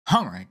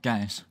Alright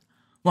guys,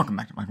 welcome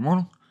back to Michael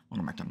Mortal.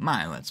 Welcome back to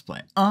my Let's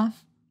Play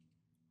of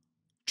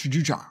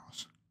Choo-Choo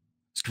Chuckles.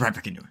 Let's get right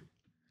back into it.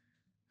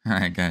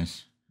 Alright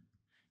guys,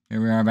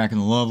 here we are back in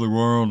the lovely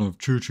world of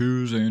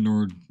choo-choos and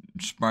or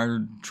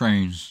spider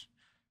trains.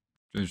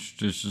 Just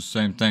the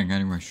same thing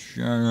anyway.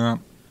 Shut up.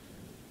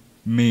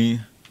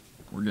 Me.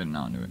 We're getting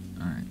on to it.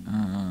 Alright,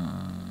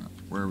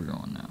 where are we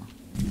going now?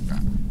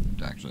 Got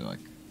to actually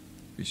like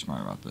be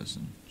smart about this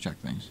and check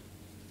things.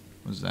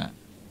 What's that?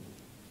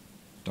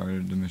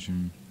 Started the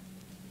mission.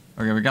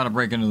 Okay, we gotta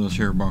break into this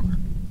here bunker.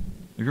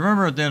 If you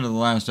remember at the end of the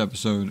last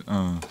episode,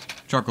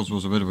 Chuckles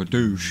was a bit of a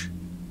douche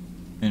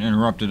and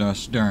interrupted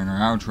us during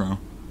our outro,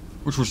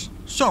 which was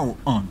so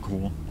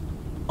uncool.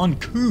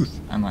 Uncouth,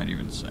 I might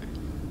even say.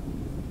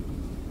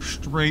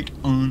 Straight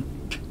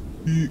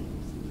uncouth.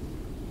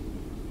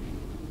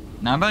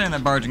 Now, I'm betting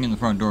that barging in the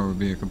front door would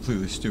be a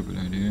completely stupid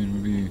idea and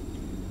would be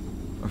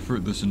a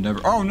fruitless endeavor.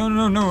 Oh,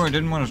 no, I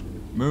didn't want to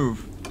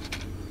move.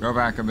 Go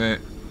back a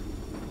bit.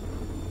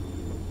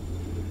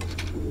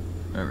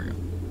 There we go.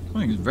 I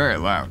think it's very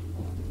loud.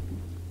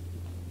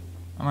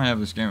 I might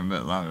have this game a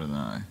bit louder than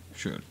I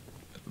should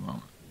at the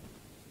moment.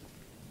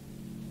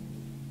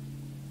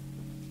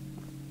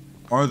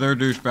 Are there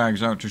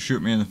douchebags out to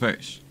shoot me in the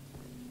face?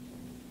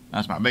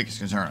 That's my biggest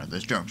concern at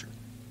this juncture.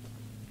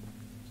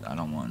 I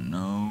don't want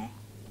no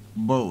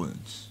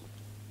bullets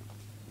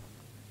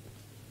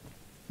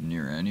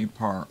near any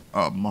part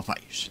of my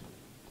face.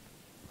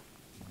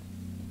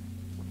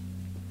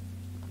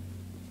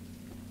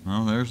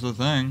 Well, there's the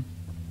thing.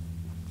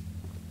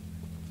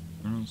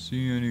 I don't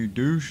see any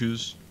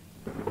douches.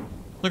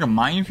 Like a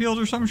minefield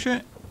or some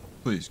shit?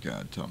 Please,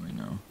 God, tell me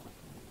no.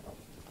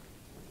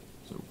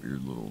 It's a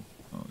weird little...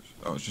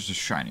 Oh, it's just a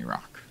shiny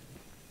rock.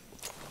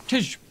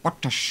 'Tis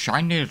but a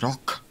shiny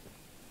rock.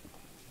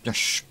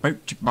 Just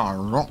spout by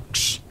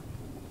rocks.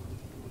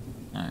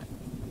 Alright.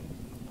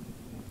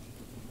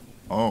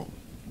 Oh.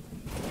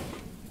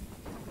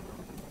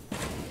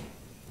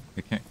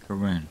 I can't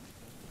go in.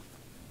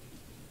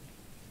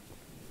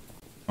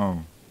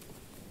 Oh.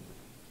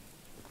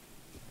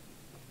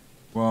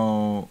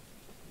 Well,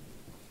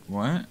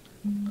 what?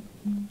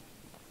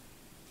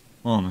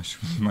 Oh,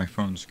 my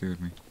phone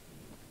scared me.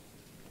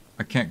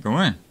 I can't go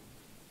in.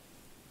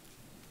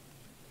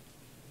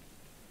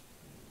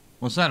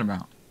 What's that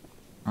about?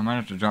 I might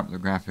have to drop the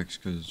graphics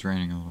because it's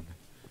raining a little bit.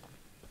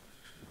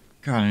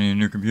 God, I need a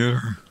new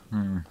computer.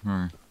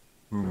 Alright.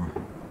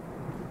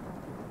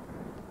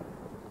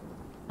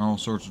 All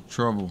sorts of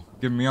trouble.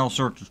 Giving me all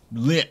sorts of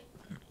lit.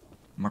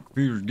 My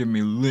computer's giving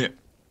me lit.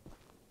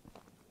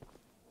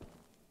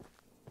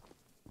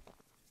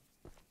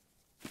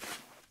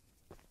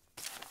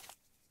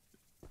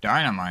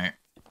 Dynamite?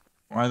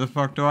 Why the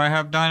fuck do I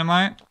have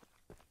dynamite?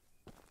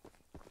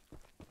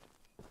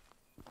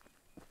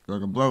 So I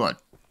can blow the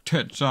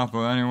tits off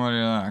of anybody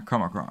that I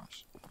come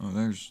across. Oh,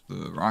 there's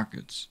the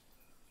rockets.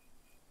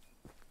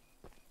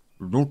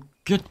 Look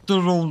at the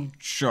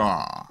launcher.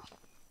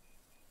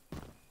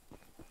 There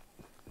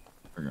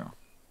we go.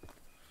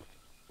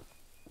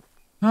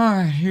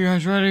 Alright, you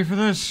guys ready for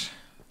this?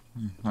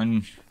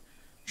 And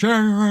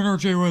share your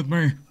energy with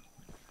me.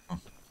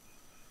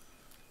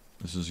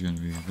 This is gonna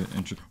be a bit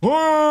interesting.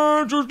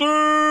 Oh, interesting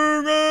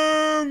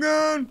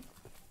again!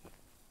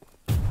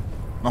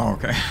 Oh,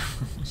 okay. I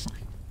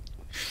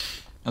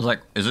was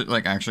like, is it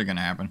like actually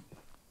gonna happen?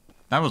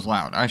 That was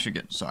loud. I should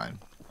get inside.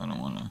 I don't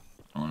want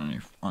any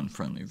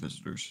unfriendly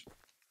visitors.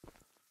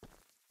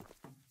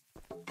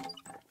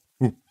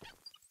 Ooh.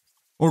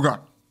 Oh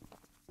god.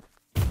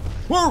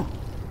 Whoa!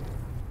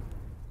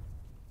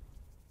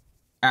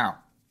 Ow.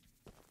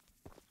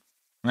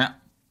 Yeah.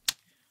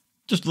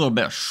 Just a little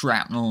bit of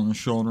shrapnel on the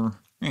shoulder.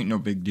 Ain't no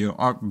big deal.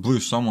 I blew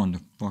someone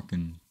to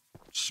fucking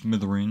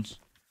smithereens.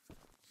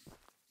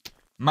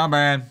 My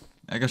bad.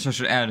 I guess I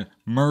should add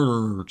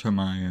murder to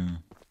my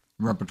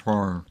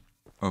repertoire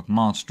of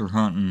monster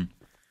hunting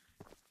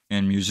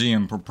and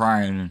museum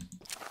propriety.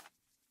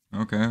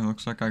 Okay,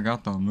 looks like I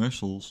got the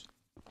missiles.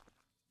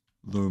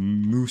 The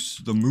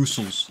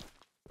muscles.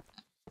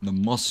 The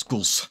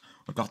muscles.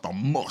 I got the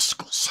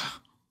muscles.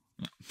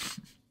 Yeah.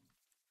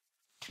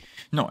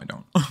 No, I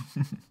don't.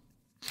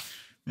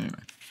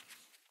 Anyway.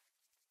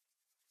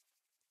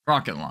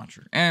 Rocket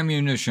launcher.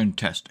 Ammunition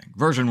testing.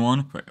 Version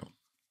 1, failed.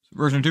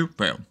 Version 2,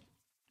 failed.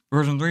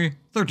 Version 3,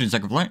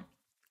 13-second flight.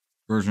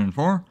 Version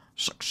 4,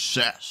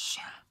 success.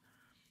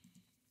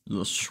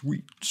 The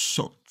sweet,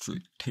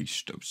 sultry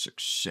taste of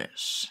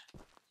success.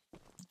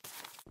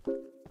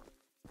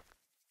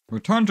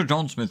 Return to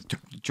John Smith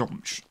technical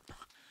mission.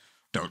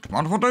 Don't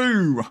want to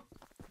do.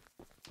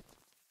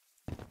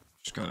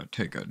 Just gotta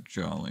take a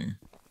jolly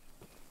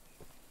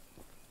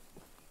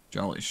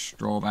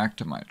stroll back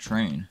to my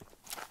train.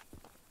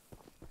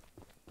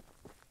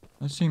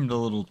 That seemed a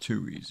little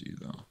too easy,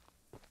 though.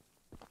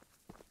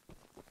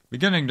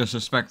 Beginning to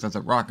suspect that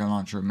the rocket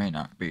launcher may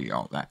not be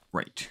all that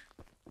great.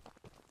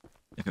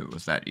 If it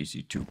was that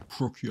easy to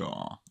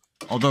procure.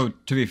 Although,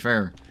 to be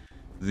fair,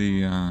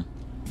 the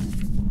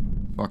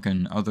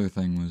fucking other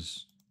thing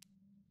was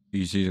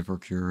easy to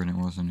procure and it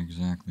wasn't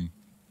exactly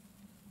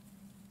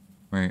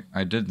Wait,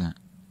 I did that.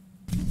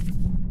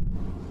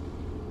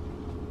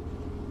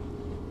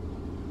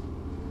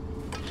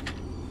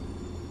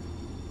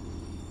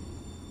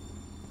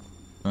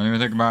 Don't even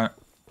think about it.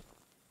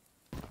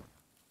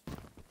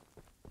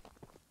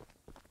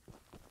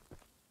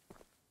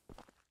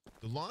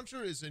 The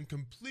launcher is in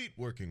complete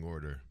working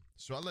order,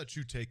 so I'll let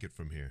you take it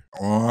from here.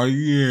 Oh,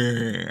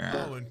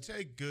 yeah. Oh, and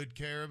take good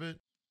care of it.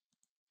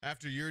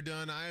 After you're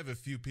done, I have a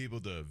few people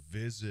to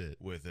visit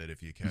with it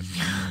if you catch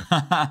me.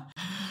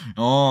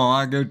 Oh,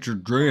 I get your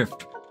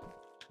drift.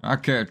 I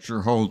catch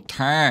your whole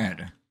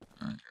tide.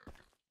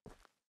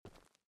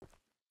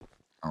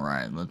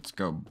 Alright, let's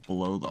go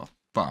blow the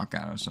fuck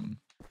out of some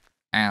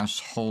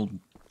asshole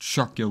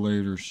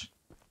chuckulators.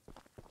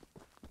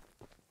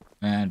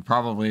 And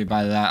probably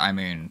by that, I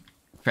mean,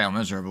 fail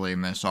miserably,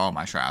 miss all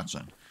my shots,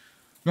 and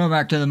go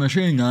back to the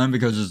machine gun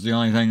because it's the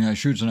only thing that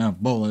shoots enough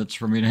bullets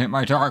for me to hit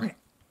my target.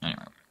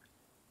 Anyway.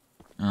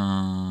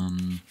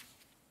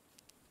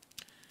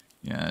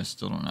 Yeah, I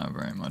still don't have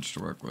very much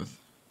to work with.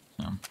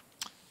 So.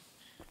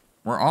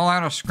 We're all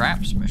out of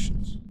scraps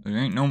missions.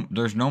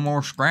 There's no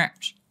more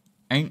scraps.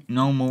 Ain't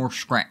no more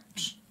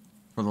scraps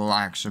for the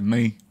likes of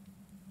me.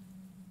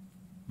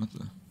 What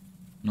the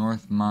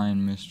North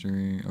Mine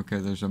mystery? Okay,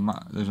 there's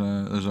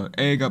a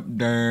egg up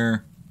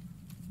there.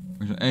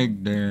 There's an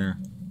egg there.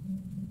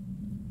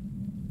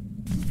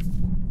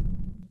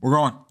 We're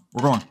going.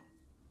 We're going.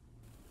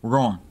 We're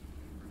going.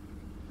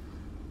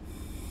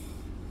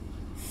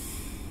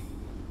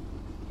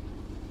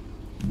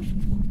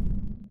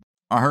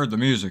 I heard the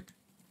music.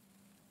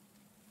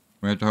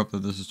 We have to hope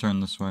that this is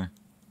turned this way.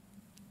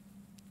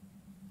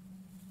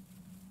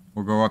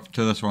 We'll go up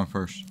to this one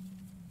first.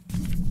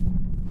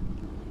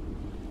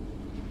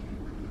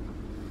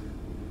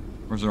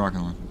 Where's the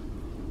rocket launcher?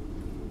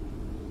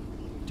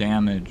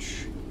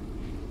 Damage.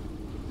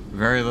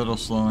 Very little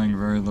slowing,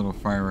 very little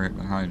fire rate,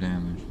 but high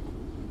damage.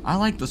 I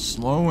like the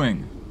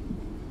slowing.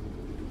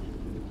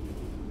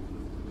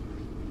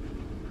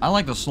 I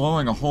like the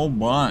slowing a whole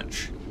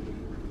bunch.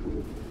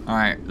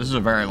 Alright, this is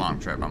a very long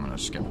trip. I'm gonna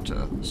skip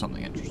to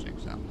something interesting,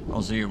 so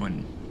I'll see you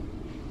when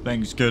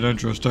things get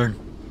interesting.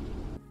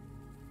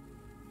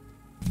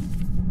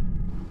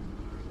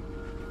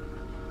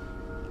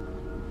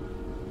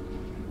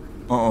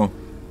 Uh-oh.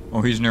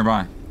 Oh, he's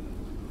nearby.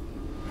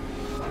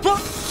 Fuck!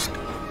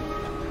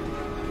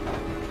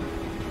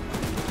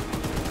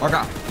 Fuck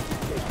off.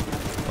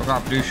 Fuck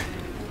off, douche.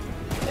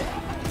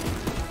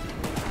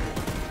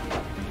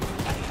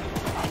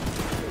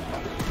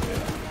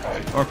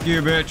 Fuck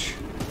you, bitch.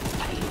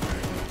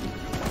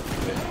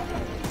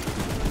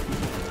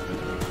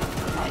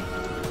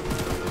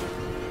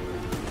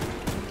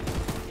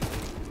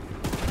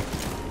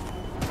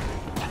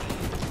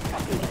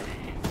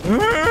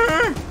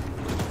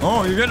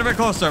 Oh, you're getting a bit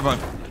close there, bud.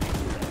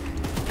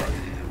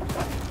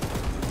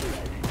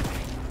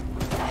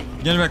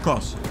 You're getting a bit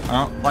close.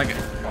 I don't like it.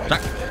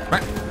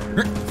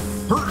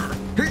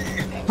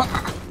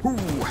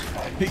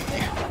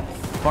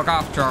 Fuck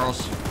off,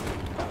 Charles.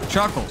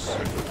 Chuckles.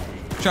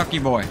 Chucky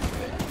boy.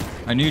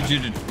 I need you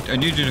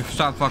to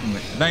stop fucking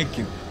with me. Thank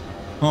you.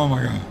 Oh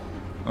my god.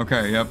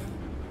 Okay, yep.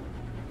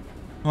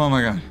 Oh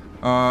my god.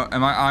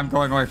 I'm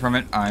going away from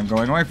it. I'm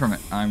going away from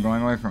it. I'm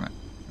going away from it.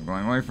 I'm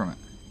going away from it.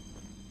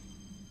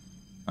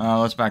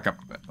 Let's back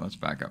up a bit. Let's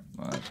back up.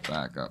 Let's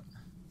back up.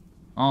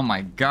 Oh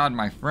my god,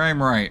 my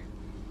frame rate.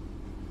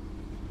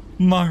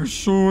 My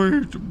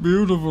sweet,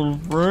 beautiful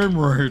frame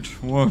rate.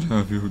 What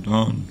have you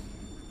done?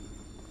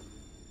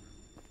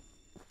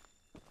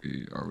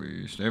 Are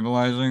we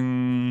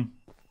stabilizing?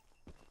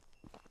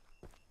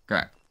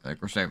 Okay, I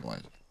think we're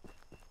stabilizing.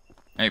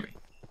 Maybe.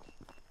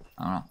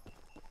 I don't know.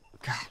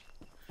 God.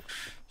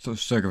 So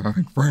sick of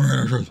having frame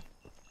rate issues.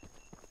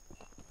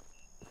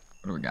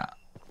 What do we got?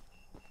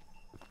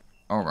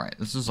 Alright,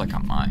 this is like a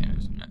mine,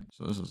 isn't it?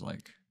 So this is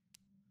like...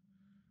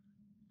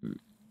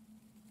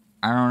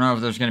 I don't know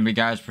if there's going to be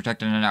guys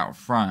protecting it out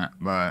front,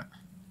 but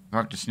if I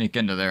have to sneak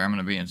into there, I'm going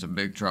to be in some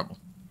big trouble.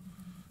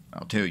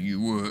 I'll tell you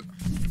what.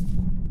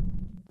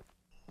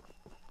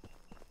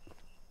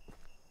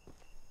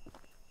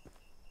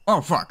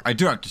 Oh, fuck. I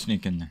do have to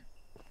sneak in there.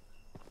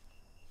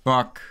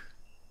 Fuck.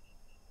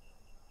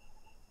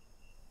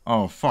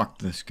 Oh, fuck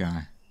this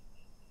guy.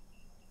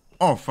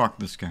 Oh, fuck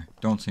this guy.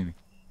 Don't see me.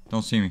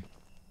 Don't see me.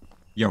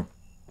 Yo.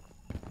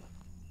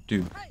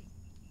 Dude.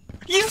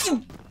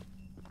 You!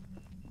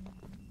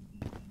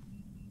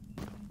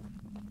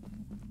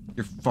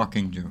 You're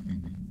fucking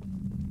joking me.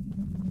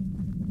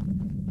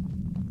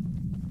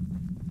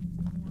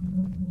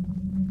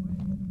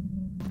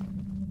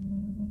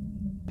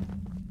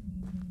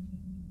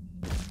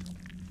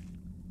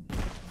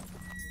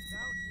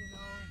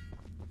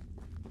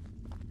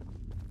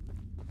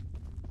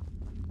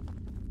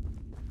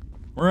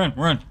 We're in,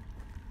 we're in.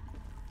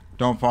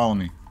 Don't follow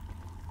me.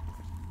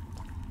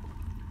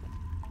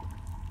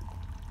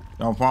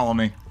 Don't follow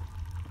me.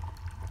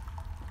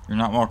 You're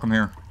not welcome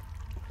here.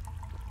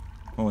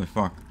 Holy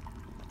fuck.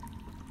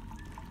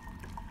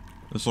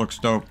 This looks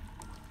dope.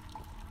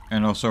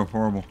 And also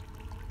horrible.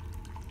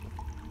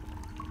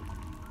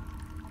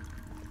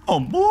 Oh,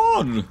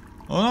 blood!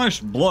 A nice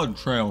blood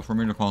trail for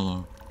me to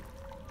follow.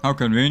 How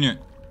convenient.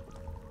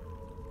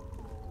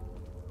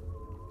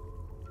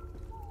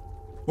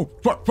 Oh,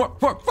 fuck, fuck,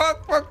 fuck,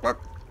 fuck, fuck,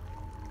 fuck.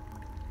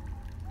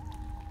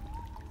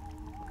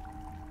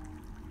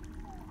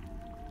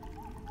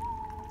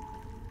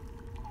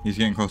 He's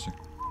getting closer.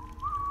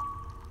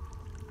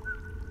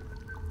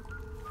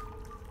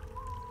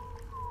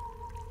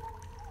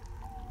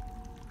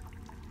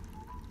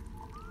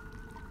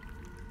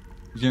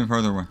 He's getting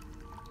further away.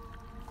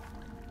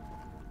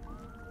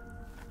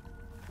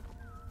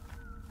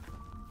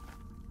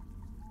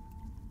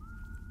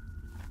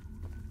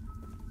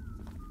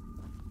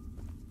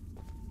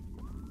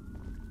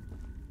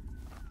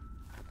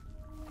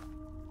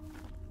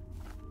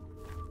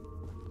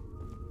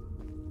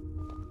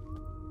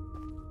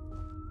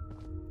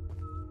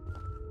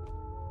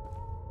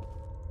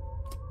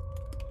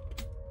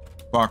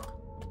 Fuck.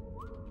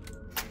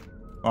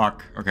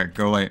 Fuck. Okay,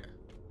 go late.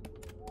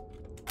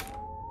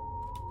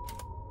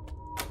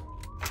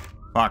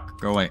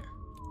 Fuck, go late.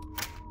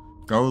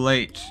 Go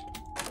late.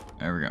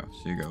 There we go.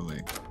 So you go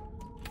late.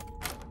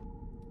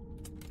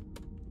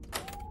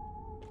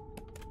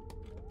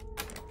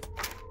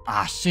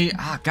 Ah, see?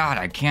 Ah, God,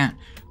 I can't.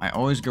 I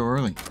always go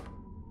early.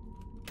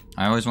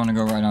 I always want to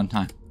go right on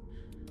time.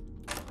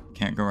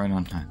 Can't go right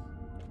on time.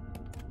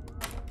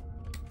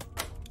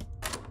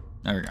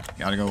 There we go.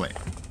 Gotta go late.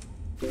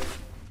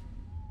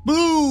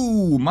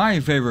 Blue! My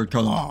favorite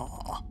color.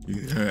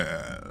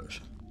 Yes.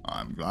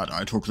 I'm glad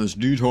I took this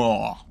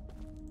detour.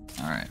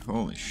 Alright,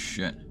 holy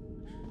shit.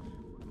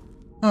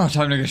 Oh,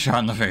 time to get shot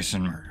in the face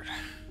and murdered.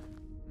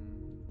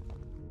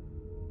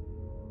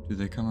 Do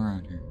they come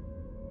around here?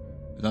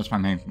 That's my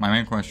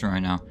main question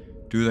right now.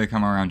 Do they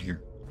come around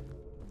here?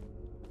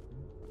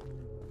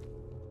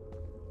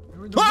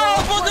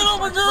 Oh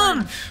my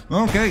god!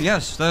 Okay,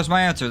 yes, there's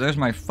my answer. There's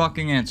my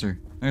fucking answer.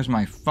 There's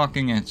my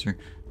fucking answer.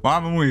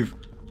 Bob and weave.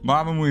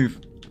 Bob and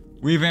weave.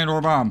 Weave and or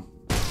bomb.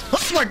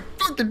 Oh my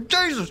fucking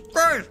Jesus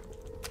Christ!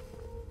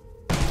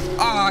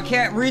 Oh, I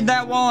can't read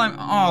that while I'm...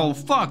 Oh,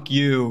 fuck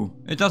you.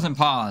 It doesn't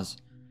pause.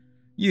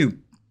 You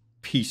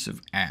piece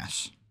of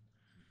ass.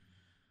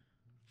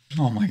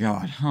 Oh my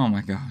god. Oh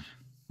my god.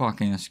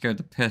 Fucking, it scared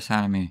the piss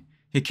out of me.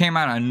 He came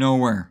out of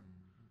nowhere.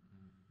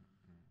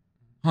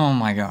 Oh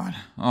my god.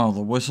 Oh,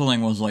 the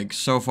whistling was like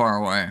so far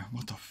away.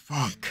 What the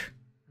fuck?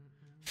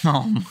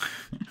 Oh my...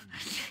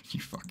 You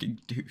fucking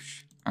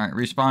douche. Alright,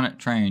 respawn at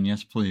train.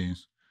 Yes,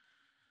 please.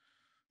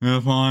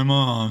 If I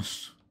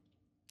must.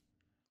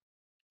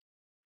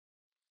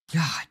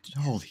 God,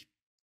 holy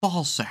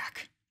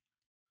ballsack.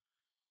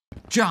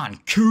 John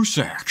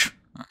Cusack.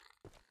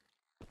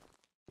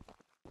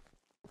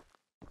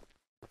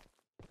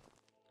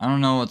 I don't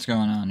know what's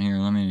going on here.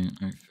 Let me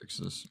fix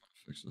this.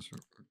 Fix this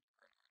real quick.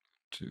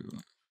 To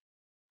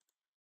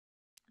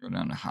go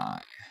down to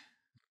high.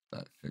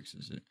 That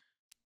fixes it.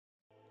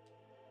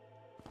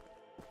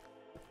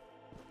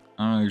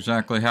 I don't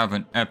exactly have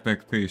an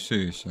epic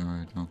PC, so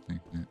I don't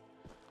think that.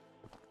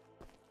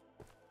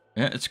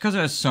 Yeah, it's because it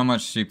has so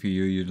much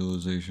CPU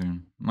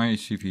utilization. My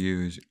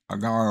CPU is a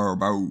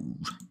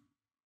garbage.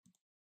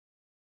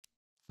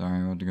 Sorry,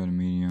 I want to go to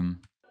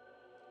medium.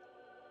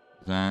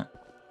 Is that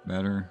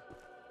better?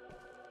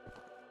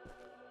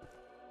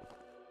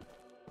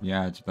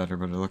 Yeah, it's better,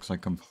 but it looks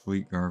like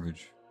complete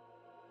garbage.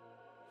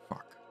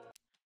 Fuck.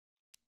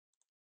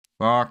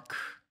 Fuck.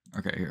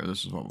 Okay, here,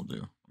 this is what we'll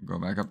do. We'll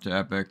go back up to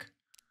epic.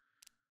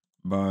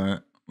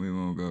 But we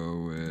will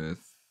go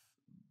with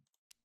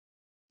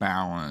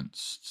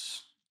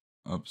balanced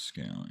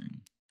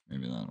upscaling.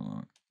 Maybe that'll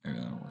work. Maybe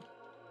that'll work.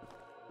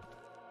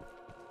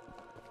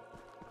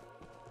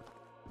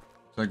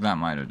 Looks like that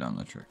might have done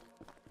the trick.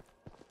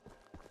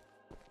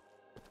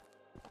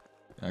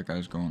 That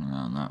guy's going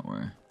around that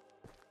way.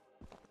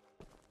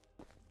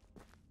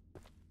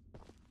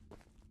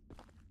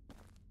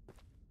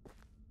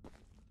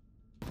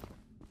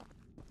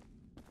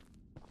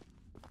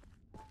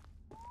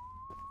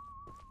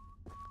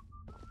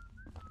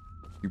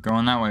 Keep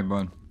going that way,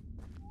 bud.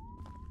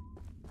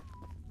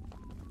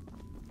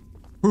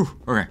 Whew,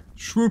 okay.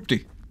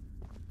 Swoopty.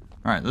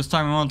 Alright, this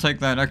time we won't take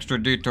that extra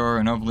detour,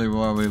 and hopefully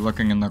we'll be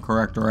looking in the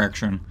correct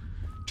direction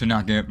to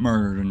not get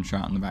murdered and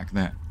shot in the back of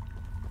the head.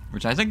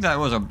 Which I think that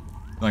was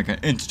like an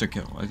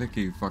insta-kill. I think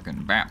he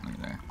fucking bapped me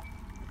there.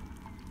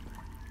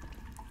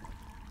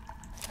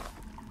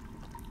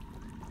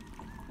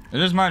 It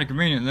is mighty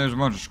convenient. There's a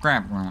bunch of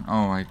scrap around.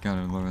 Oh, I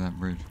gotta lower that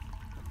bridge.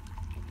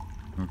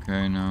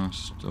 Okay, no,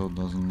 still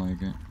doesn't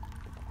like it.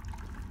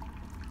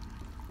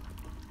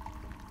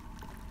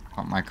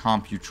 But my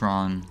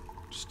Computron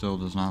still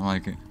does not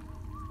like it.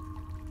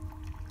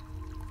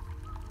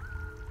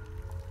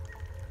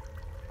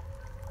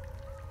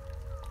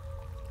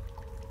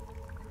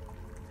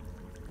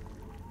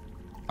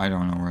 I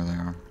don't know where they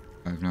are.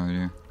 I have no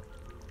idea.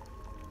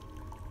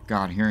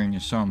 God, hearing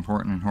is so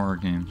important in horror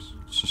games.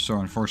 It's just so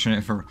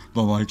unfortunate for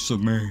the likes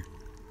of me.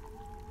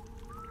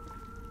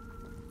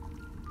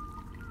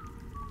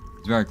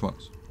 It's very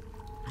close.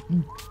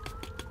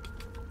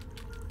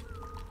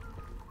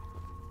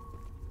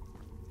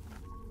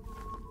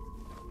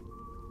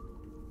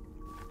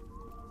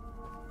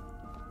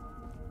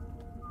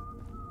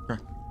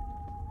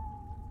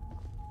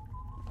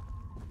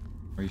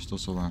 Why are you still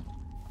so loud?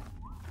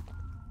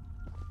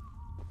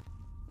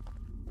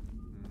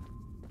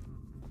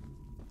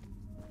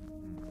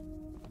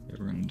 Okay,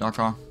 we're gonna duck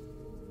off.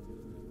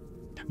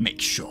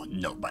 Make sure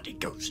nobody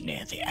goes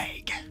near the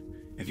egg.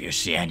 If you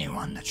see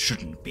anyone that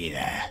shouldn't be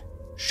there,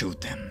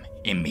 shoot them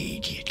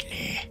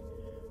immediately.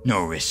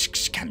 No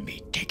risks can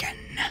be taken.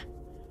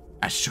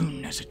 As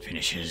soon as it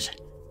finishes,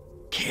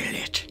 kill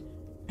it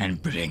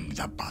and bring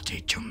the body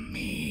to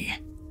me.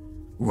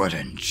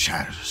 Wooden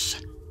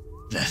Charles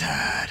the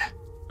Third.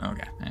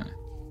 Okay, anyway.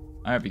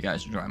 I hope you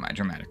guys enjoy my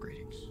dramatic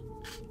readings.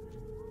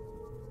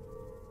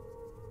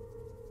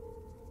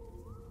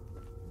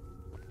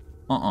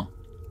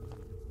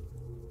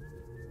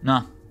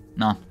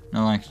 No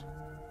thanks.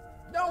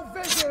 No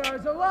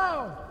visitors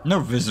allowed!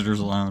 No visitors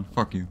allowed.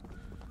 Fuck you.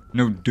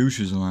 No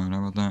douches allowed.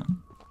 How about that?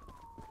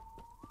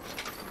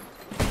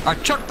 I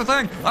chucked the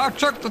thing! I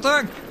chucked the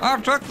thing!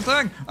 I chucked the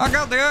thing! I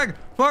got the egg!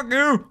 Fuck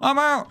you! I'm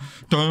out!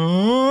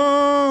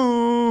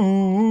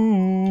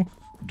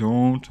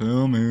 Don't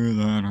tell me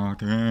that I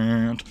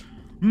can't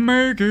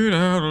make it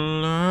out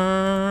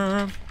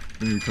alive.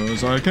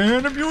 Because I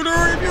can if you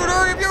hurry, if you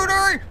hurry, if you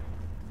hurry!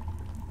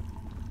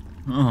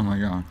 Oh my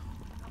god.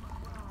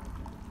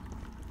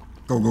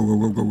 Go, go, go,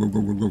 go, go, go,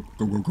 go, go, go,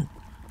 go, go, go.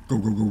 Go,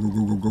 go, go, go,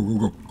 go, go, go,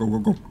 go, go, go,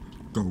 go.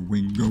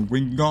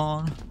 Going,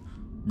 gone.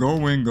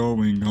 Going,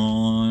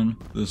 gone.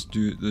 This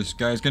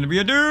guy's gonna be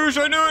a douche.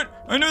 I knew it.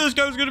 I knew this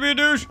guy was gonna be a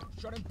douche.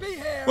 Shouldn't be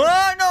here. Well,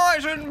 I know I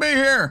shouldn't be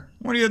here.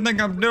 What do you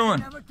think I'm doing?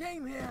 Never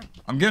came here.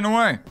 I'm getting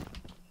away.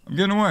 I'm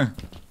getting away.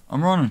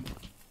 I'm running.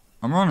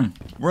 I'm running.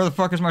 Where the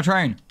fuck is my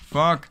train?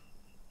 Fuck.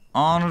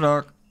 On a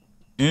duck.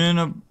 In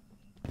a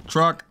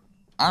truck.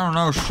 I don't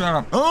know. Shut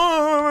up.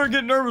 Oh, I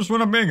get nervous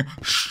when I'm being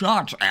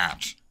shot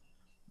at.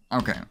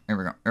 Okay. Here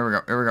we go. Here we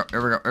go. Here we go.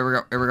 Here we go. Here we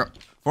go. Here we go.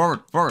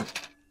 Forward. Forward.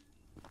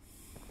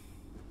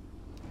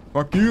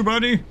 Fuck you,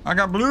 buddy. I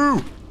got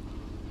blue.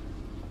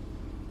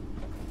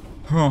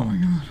 Oh my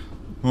god.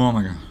 Oh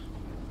my god.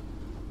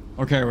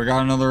 Okay, we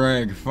got another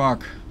egg.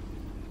 Fuck.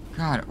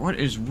 God, what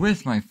is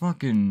with my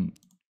fucking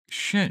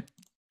shit?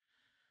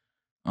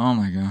 Oh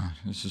my god.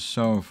 This is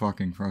so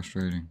fucking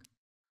frustrating.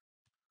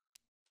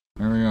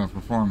 There we go.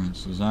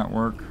 Performance. Does that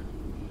work?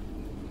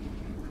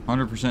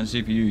 100%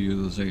 CPU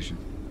utilization.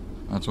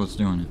 That's what's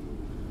doing it.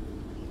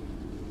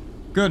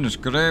 Goodness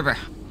gravy.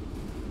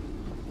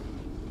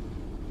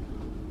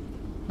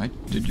 I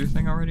did your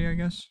thing already, I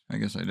guess? I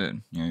guess I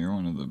did. Yeah, you're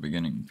one of the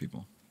beginning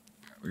people.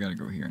 We gotta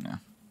go here now.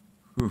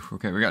 Whew,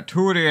 okay, we got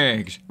 2 of the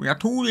eggs. We got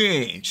 2 of the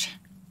eggs.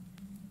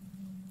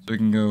 So we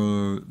can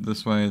go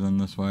this way, then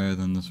this way,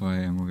 then this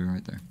way, and we'll be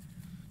right there.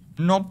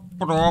 No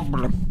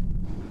problem.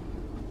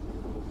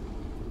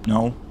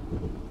 No.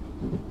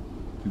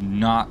 Do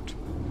not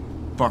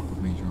fuck with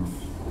me, Charles.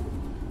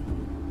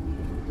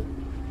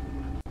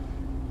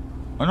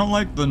 I don't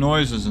like the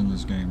noises in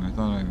this game. I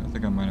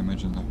think I might have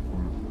mentioned that before.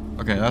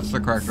 Okay, that's the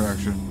correct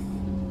direction.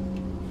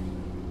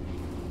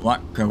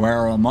 Thank you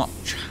very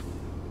much.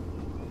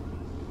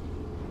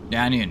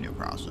 Yeah, I need a new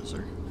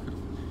processor.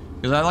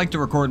 Because I like to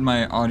record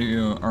my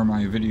audio or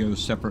my videos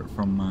separate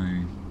from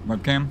my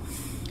webcam.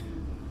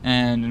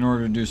 And in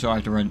order to do so, I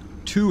have to run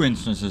 2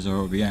 instances of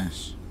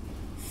OBS.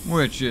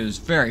 Which is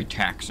very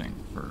taxing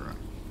for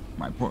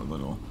my poor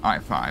little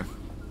i5.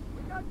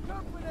 We got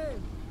company.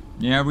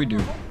 Yeah, we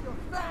do.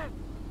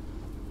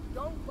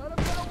 Don't let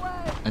him get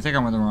away. I think I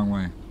went the wrong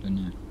way, didn't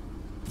I?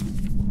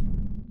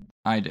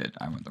 I did.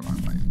 I went the wrong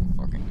way.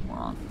 Fucking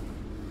moron.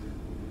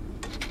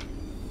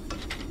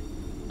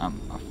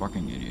 I'm a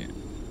fucking idiot.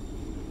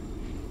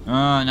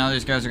 Now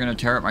these guys are gonna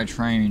tear up my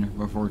train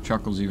before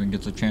Chuckles even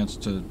gets a chance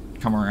to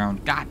come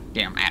around. God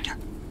damn it!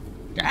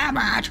 Damn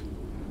it!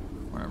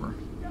 Whatever.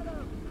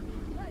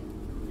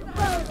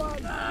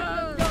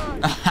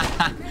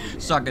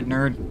 Suck it,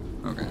 nerd.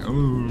 Okay.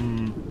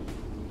 Ooh.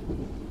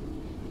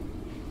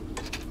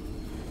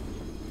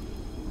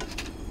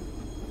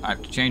 I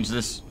have to change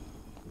this.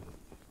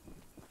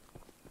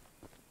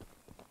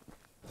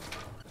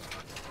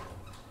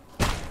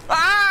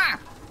 Ah!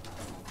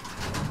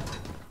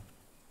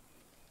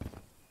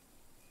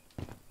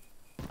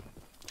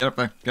 Get up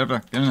there. Get up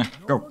there. Get in there.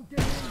 Go.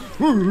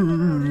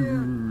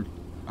 Ooh.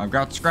 I've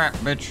got scrap,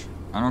 bitch.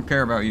 I don't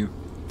care about you.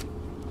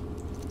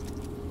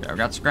 Okay, I've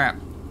got scrap.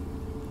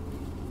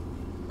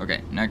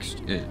 Okay, next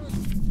is...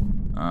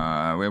 we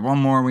have one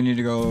more. We need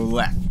to go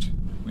left.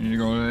 We need to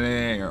go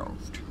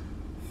left.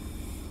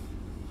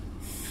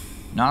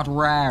 Not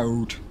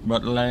route,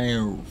 but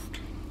left.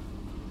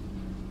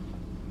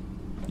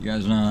 You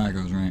guys know how that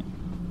goes, right?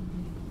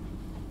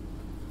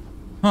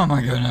 Oh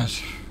my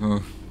goodness.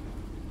 Oh,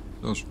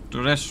 so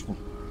stressful.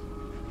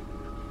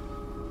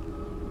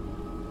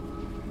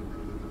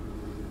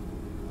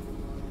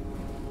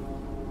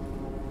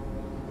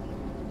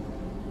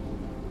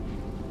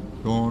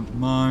 Don't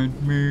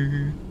mind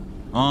me,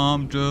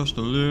 I'm just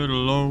a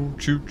little old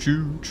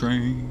choo-choo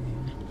train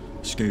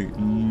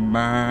skating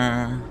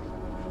by,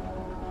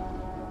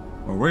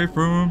 away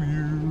from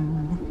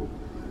you,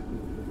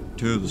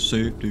 to the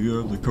safety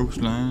of the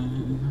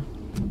coastline.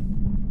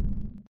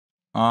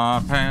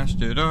 I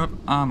passed it up.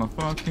 I'm a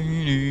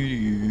fucking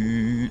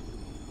idiot.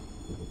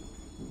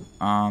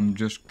 I'm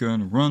just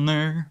gonna run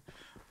there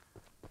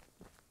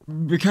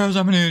because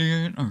I'm an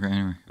idiot. Okay,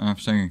 anyway,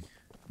 enough singing.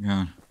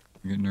 God,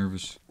 I get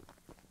nervous.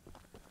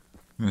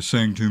 I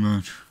sing too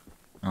much.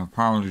 I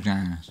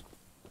apologize.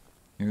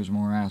 Here's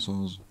more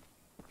assholes.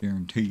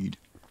 Guaranteed.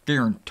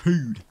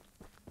 Guaranteed.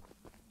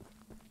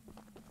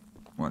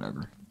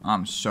 Whatever.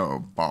 I'm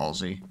so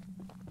ballsy.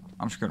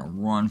 I'm just gonna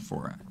run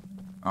for it.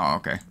 Oh,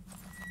 okay.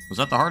 Was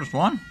that the hardest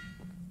one?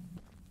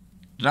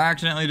 Did I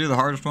accidentally do the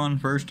hardest one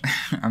first?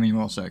 I mean,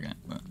 well, second,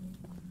 but...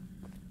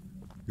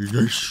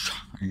 Yes.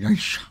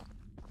 Yes.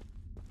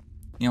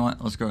 You know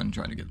what? Let's go ahead and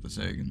try to get this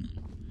egg and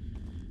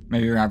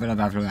maybe wrap it up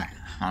after that.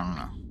 I don't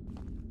know.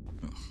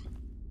 Ugh.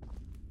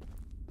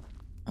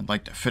 I'd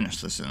like to finish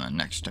this in the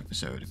next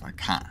episode if I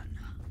can.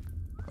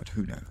 But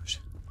who knows?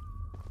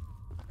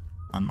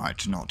 I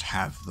might not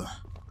have the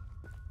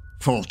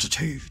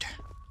fortitude.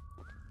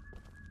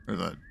 Or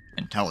the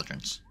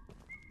intelligence.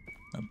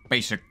 The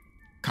basic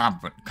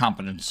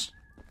competence.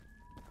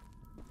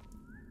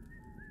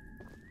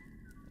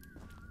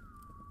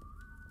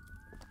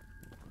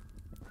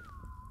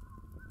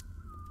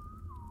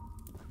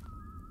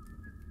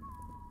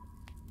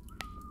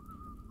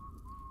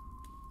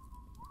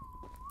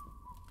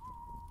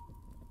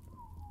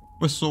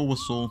 Whistle,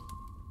 whistle.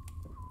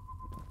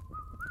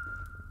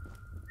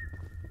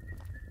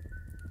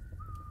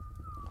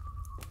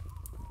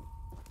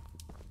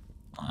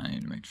 I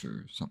need to make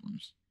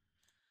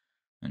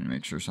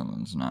sure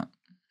something's not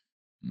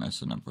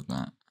messing up with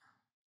that.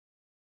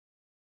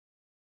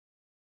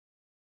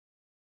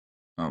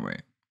 Oh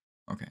wait.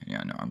 Okay,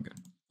 yeah, no, I'm good.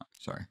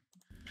 Sorry.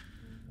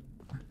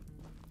 Okay.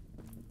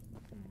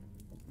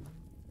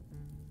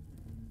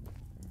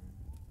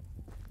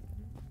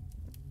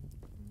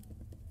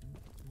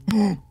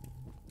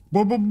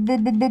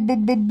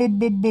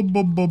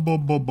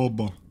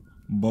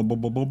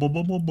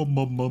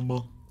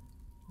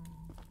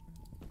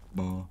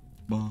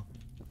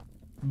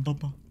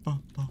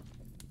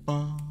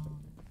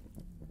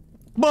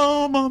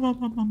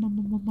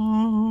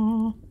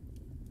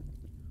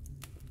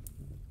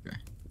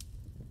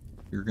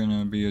 You're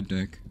gonna be a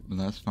dick, but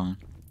that's fine.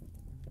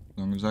 As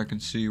long as I can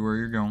see where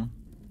you're going.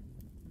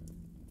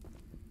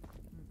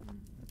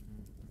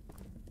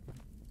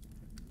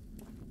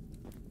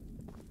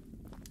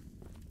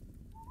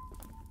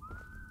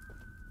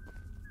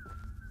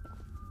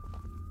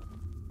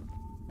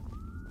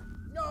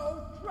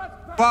 No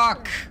trespassing!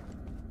 Fuck!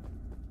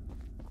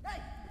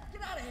 Hey,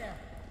 get out of here!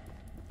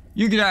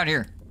 You get out of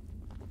here.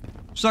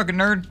 Suck it,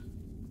 nerd.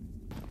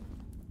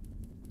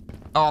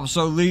 Oh, I'm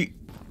so elite.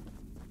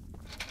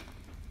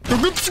 Go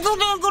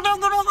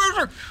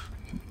down.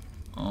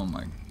 Oh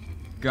my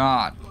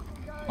god.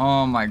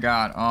 Oh my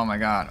god. Oh my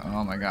god.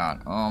 Oh my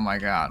god. Oh my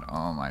god.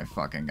 Oh my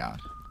fucking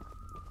god.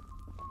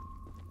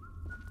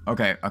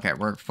 Okay, okay,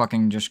 we're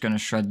fucking just gonna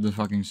shred the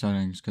fucking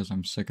settings because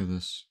I'm sick of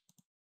this.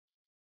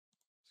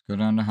 Let's go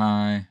down to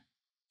high.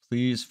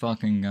 Please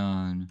fucking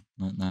god,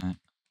 let that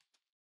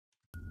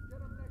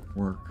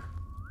work.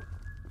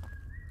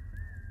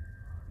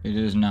 It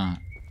is not.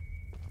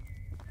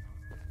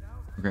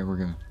 Okay, we're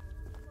good.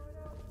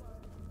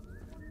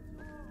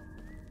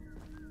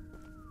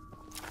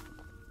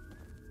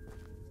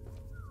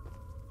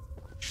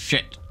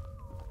 Shit.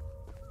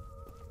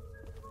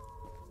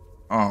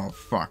 Oh,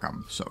 fuck,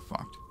 I'm so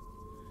fucked.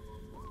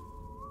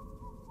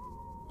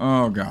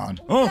 Oh,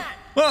 God. Oh,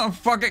 oh,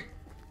 fuck it.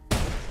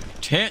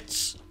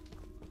 Tits.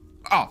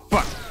 Oh,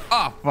 fuck.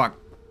 Oh, fuck.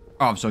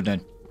 Oh, I'm so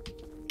dead.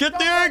 Get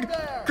the egg!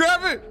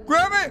 Grab it!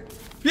 Grab it!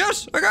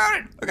 Yes, I got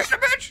it! I got it,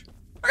 bitch!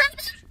 I got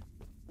it!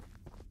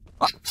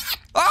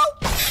 Oh!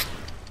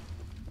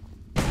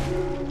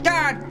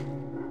 God!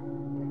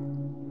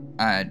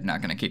 I'm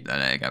not gonna keep that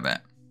egg, I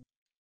bet.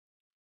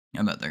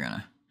 I bet they're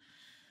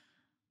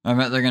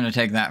gonna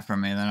take that from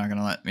me. They're not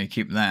gonna let me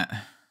keep that.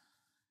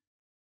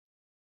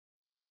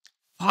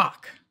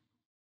 Fuck!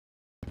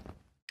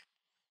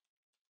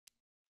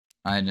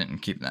 I didn't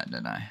keep that,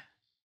 did I?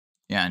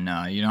 Yeah,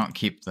 no, you don't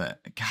keep the...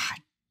 God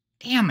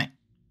damn it!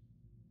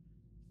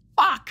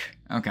 Fuck!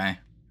 Okay.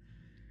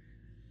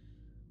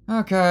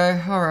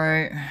 Okay,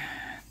 alright.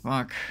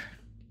 Fuck.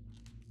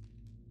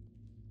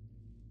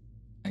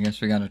 I guess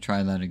we gotta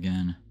try that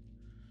again.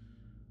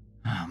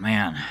 Oh,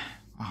 man.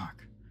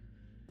 Fuck.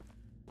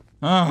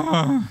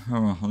 Oh,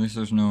 well, at least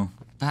there's no...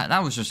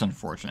 That was just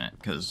unfortunate,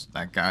 because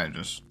that guy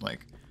just,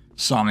 like,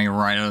 saw me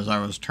right as I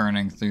was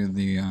turning through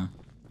the, I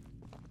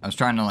was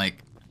trying to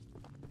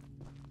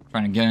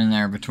get in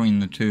there between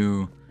the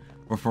two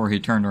before he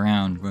turned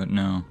around, but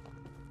no.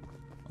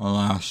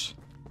 Alas.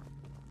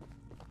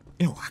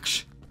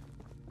 Ewax.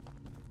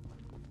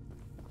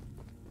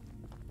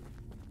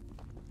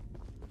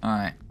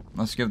 Alright,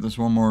 let's give this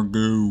one more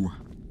go.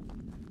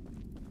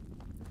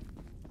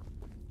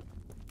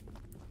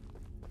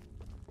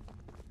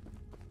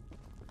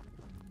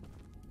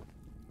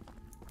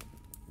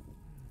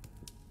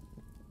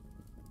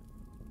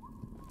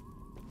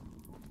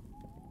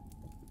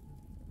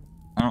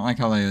 I don't like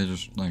how they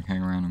just, like,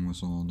 hang around and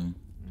whistle all day.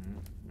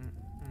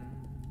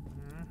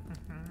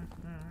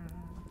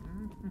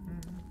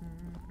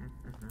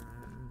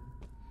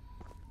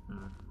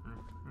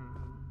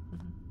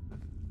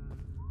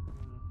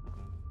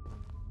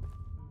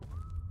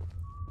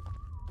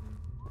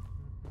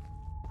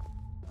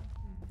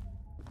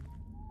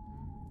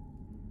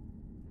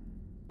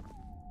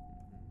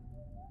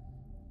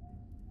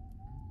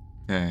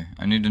 Okay,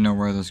 I need to know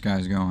where this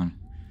guy's going.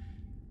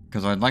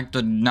 Because I'd like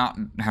to not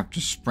have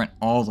to sprint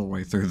all the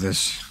way through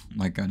this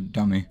like a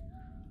dummy.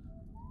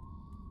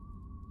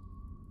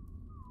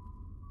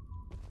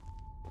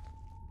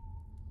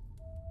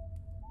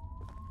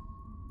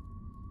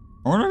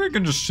 I wonder if he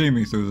can just see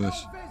me through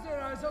this. No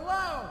visitors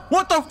allowed!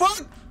 What the fuck?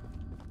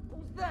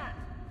 Who's that?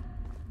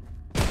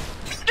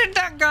 How did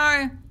that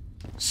guy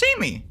see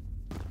me?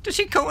 Does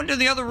he go into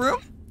the other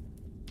room?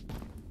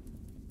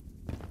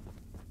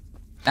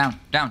 Down,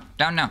 down,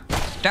 down now.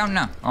 Down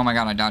now. Oh my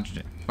god, I dodged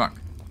it. Fuck.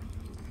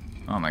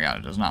 Oh my god,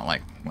 it does not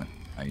like when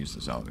I use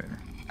this elevator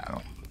at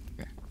all.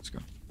 Okay, let's go.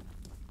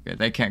 Okay,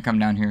 they can't come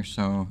down here,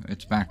 so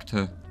it's back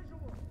to...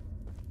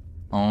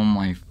 Oh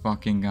my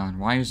fucking god.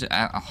 Why is it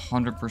at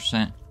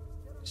 100%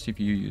 CPU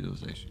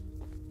utilization?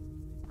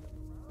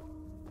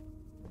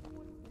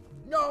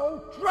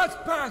 No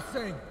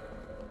trespassing!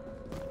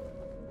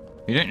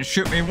 He didn't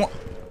shoot me one...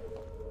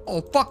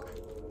 Oh fuck!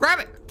 Grab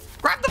it!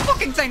 Grab the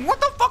fucking thing! What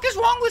the fuck is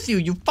wrong with you,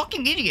 you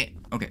fucking idiot?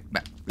 Okay,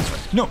 back. This way.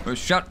 No,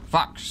 shut...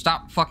 Fuck.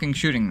 Stop fucking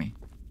shooting me.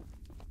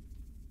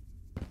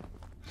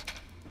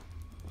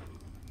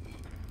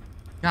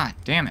 God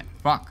damn it.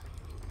 Fuck.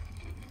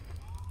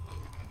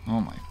 Oh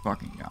my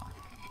fucking god.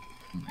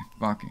 Oh my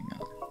fucking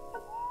god.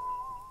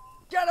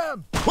 Get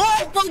him!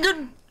 Oh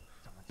fucking...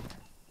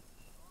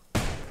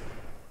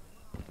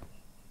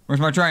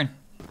 Where's my train?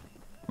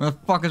 Where the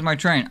fuck is my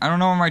train? I don't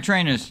know where my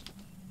train is.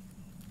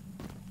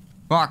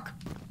 Fuck.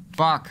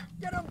 Fuck.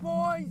 Get him,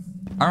 boys!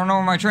 I don't know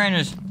where my train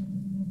is.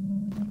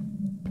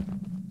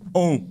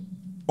 Oh.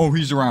 Oh,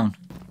 he's around.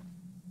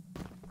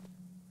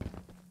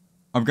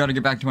 I've got to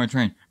get back to my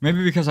train.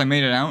 Maybe because I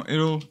made it out,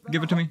 it'll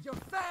give it to me. You're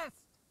fast!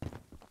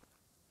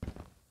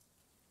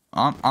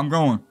 I'm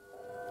going.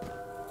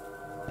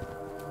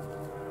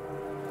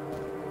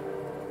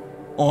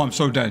 Oh, I'm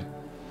so dead.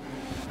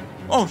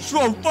 Oh,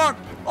 so fuck!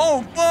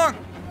 Oh, fuck!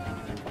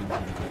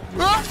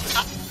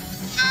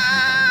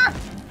 Ah!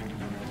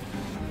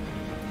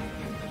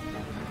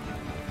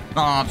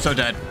 Oh, I'm so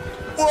dead.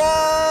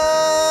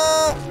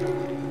 Whoa!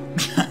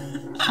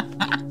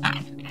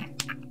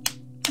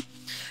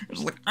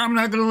 It's like, I'm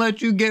not gonna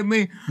let you get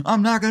me.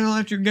 I'm not gonna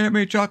let you get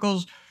me,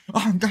 Chuckles.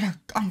 I'm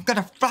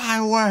gonna fly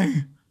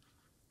away.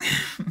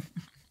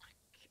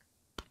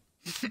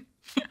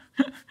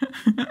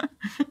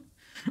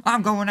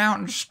 I'm going out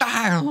in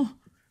style.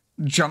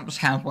 Jumps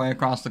halfway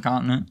across the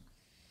continent.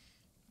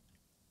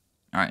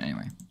 All right,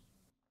 anyway.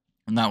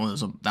 And that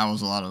was a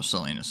lot of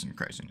silliness and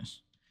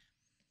craziness.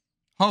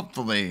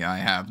 Hopefully I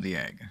have the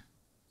egg.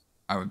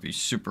 I would be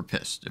super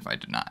pissed if I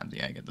did not have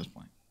the egg at this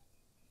point.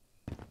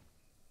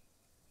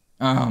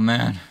 Oh,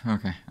 man.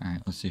 Okay,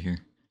 alright, let's see here.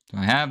 Do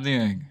I have the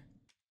egg?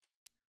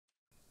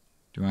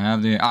 Do I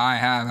have the... I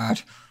have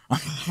it! I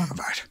have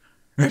it!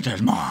 It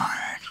is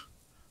mine!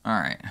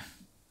 Alright.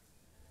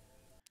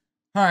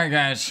 Alright,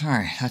 guys.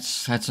 Alright,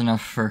 that's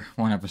enough for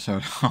one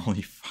episode.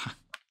 Holy fuck.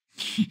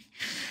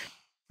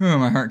 Oh,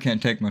 my heart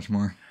can't take much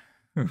more.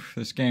 Oof,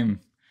 this game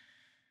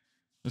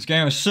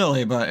is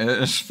silly, but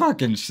it's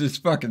fucking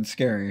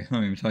scary.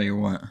 Let me tell you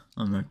what.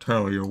 I'm gonna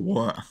tell you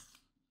what.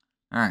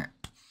 Alright.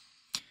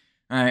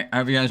 Alright, I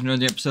hope you guys enjoyed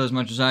the episode as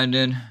much as I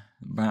did.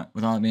 But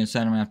with all that being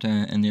said, I'm gonna have to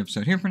end the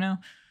episode here for now.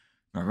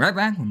 I'll be right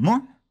back with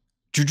more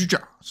Choo-Choo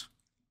Jaws.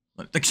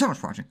 Thanks so much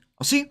for watching.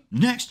 I'll see you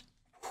next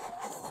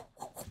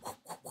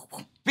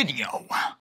video.